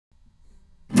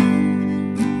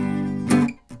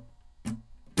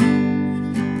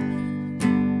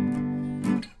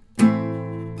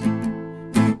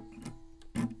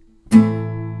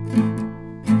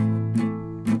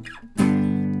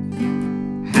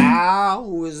How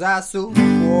was I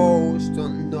supposed to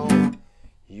know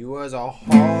you was a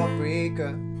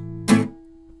heartbreaker?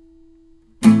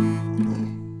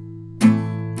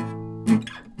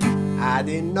 I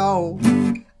didn't know,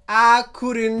 I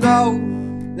couldn't know.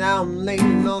 Now I'm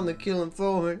laying on the killing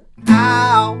floor and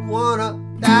I wanna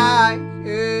die,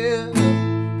 yeah.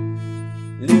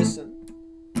 Listen,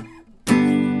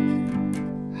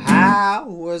 how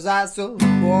was I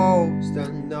supposed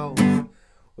to know?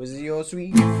 Was it your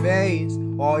sweet face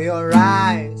or your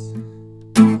eyes?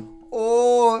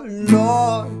 Oh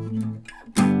Lord,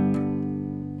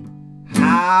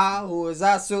 how was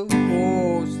I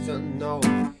supposed to know?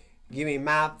 Give me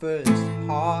my first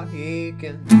heartache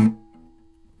and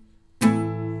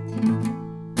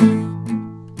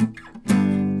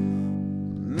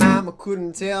Mama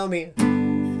couldn't tell me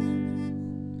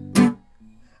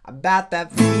about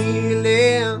that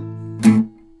feeling.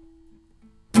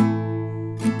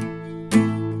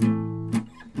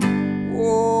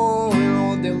 Oh, and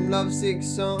all them lovesick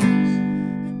songs,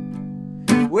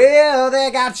 well,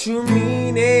 they got true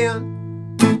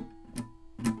meaning.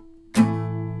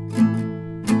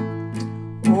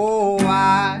 Oh,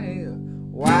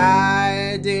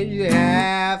 why did you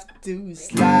have to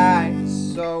slide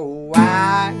so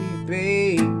wide,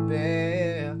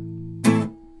 baby?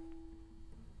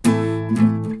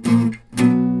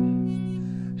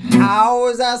 How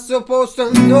was I supposed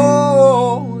to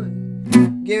know?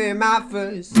 Give me my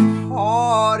first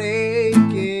heartache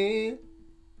again.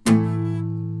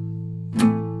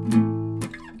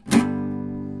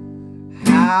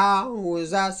 How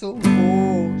was I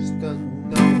supposed to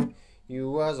know you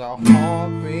was a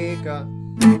heartbreaker?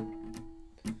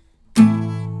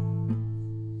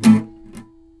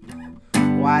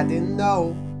 Oh, I didn't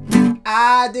know,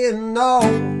 I didn't know.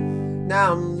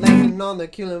 Now I'm laying on the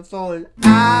killing floor and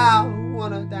I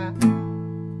wanna die.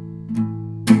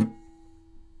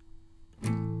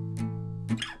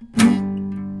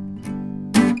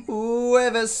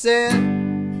 Whoever said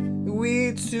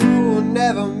we two will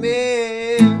never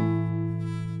meet?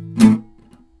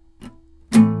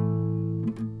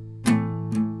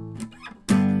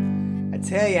 I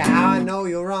tell you how I know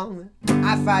you're wrong.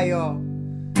 I fight all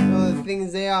the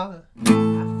things they are.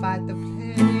 I fight the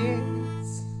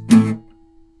planets.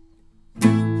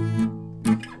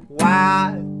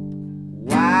 Why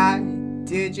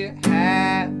did you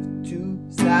have to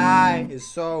sigh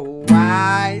so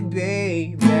wide,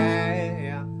 baby?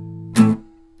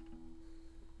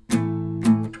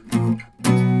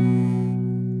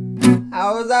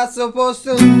 How was I supposed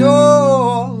to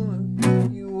know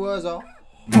you was a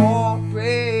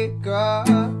heartbreaker?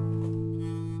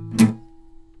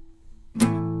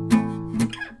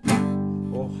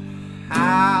 Oh,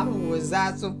 how was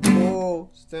I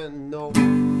supposed to know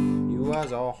you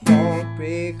was a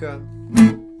heartbreaker?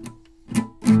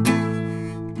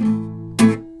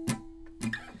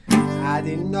 I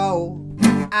didn't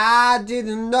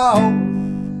know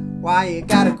why you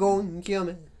gotta go and kill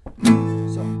me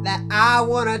so that I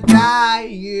wanna die,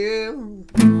 yeah.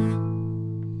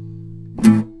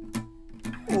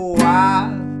 Oh, I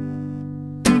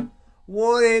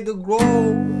wanted to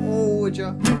grow old,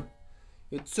 you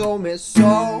told me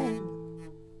so,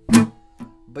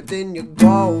 but then you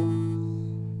go.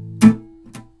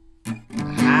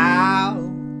 How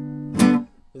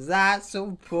was I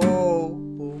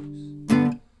supposed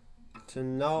to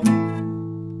know?